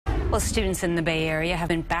Well, students in the Bay Area have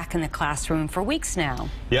been back in the classroom for weeks now.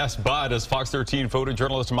 Yes, but as Fox 13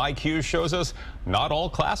 photojournalist Mike Hughes shows us, not all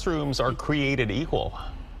classrooms are created equal.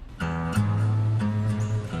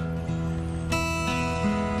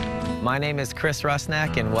 My name is Chris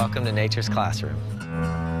Rusnak, and welcome to Nature's Classroom.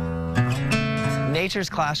 Nature's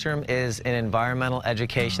Classroom is an environmental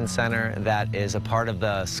education center that is a part of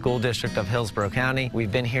the school district of Hillsborough County.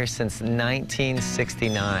 We've been here since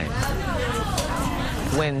 1969.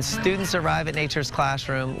 When students arrive at Nature's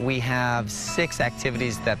Classroom, we have 6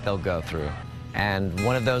 activities that they'll go through. And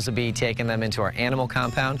one of those will be taking them into our animal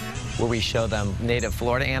compound, where we show them native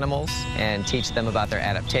Florida animals and teach them about their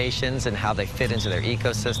adaptations and how they fit into their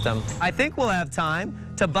ecosystem. I think we'll have time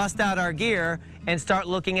to bust out our gear and start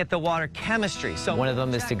looking at the water chemistry. So one of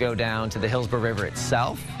them is to go down to the Hillsborough River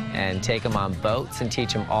itself and take them on boats and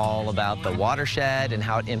teach them all about the watershed and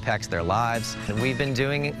how it impacts their lives. And we've been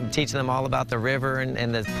teaching them all about the river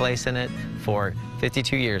and the place in it for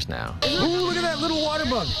 52 years now. Ooh, look at that little water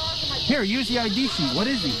bug. Here, use the ID sheet. What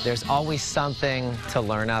is he? There's always something to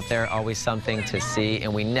learn out there, always something to see,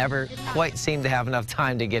 and we never quite seem to have enough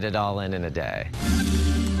time to get it all in a day.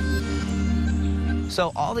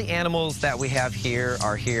 So all the animals that we have here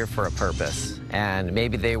are here for a purpose. And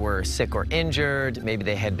maybe they were sick or injured, maybe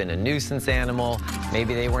they had been a nuisance animal,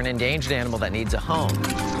 maybe they were an endangered animal that needs a home.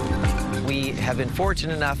 We have been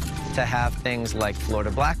fortunate enough to have things like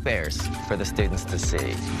Florida black bears for the students to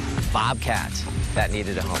see, bobcat that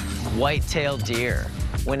needed a home, white-tailed deer.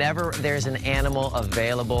 Whenever there's an animal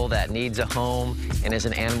available that needs a home and is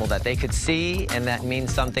an animal that they could see and that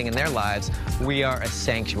means something in their lives, we are a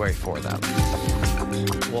sanctuary for them.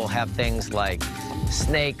 We'll have things like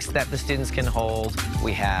snakes that the students can hold.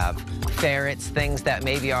 We have ferrets, things that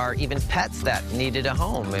maybe are even pets that needed a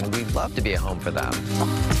home, and we'd love to be a home for them.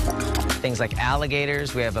 Things like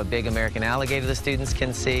alligators. We have a big American alligator the students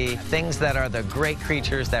can see. Things that are the great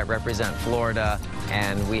creatures that represent Florida,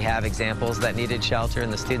 and we have examples that needed shelter,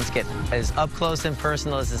 and the students get as up close and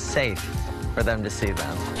personal as is safe for them to see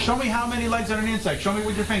them. Show me how many legs on an insect. Show me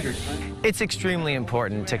with your fingers. It's extremely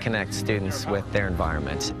important to connect students with their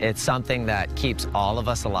environment. It's something that keeps all of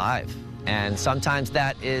us alive. And sometimes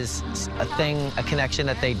that is a connection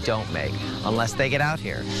that they don't make unless they get out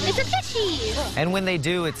here. It's a fishy! And when they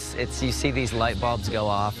do, you see these light bulbs go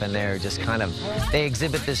off, and they're just they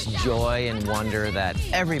exhibit this joy and wonder that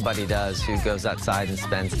everybody does who goes outside and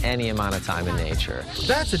spends any amount of time in nature.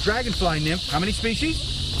 That's a dragonfly nymph. How many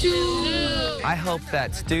species? 2. I hope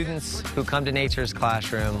that students who come to Nature's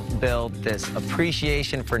Classroom build this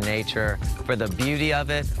appreciation for nature, for the beauty of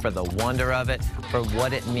it, for the wonder of it, for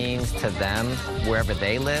what it means to them wherever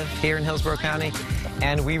they live here in Hillsborough County.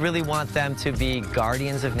 And we really want them to be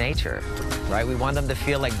guardians of nature, right? We want them to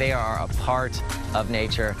feel like they are a part of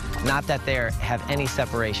nature, not that they have any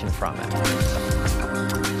separation from it.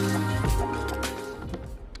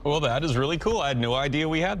 Well, that is really cool. I had no idea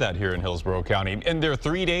we had that here in Hillsborough County. In their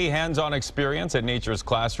 3-day hands-on experience at Nature's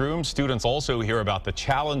Classroom, students also hear about the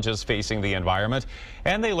challenges facing the environment,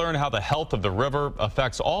 and they learn how the health of the river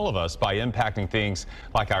affects all of us by impacting things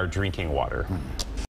like our drinking water.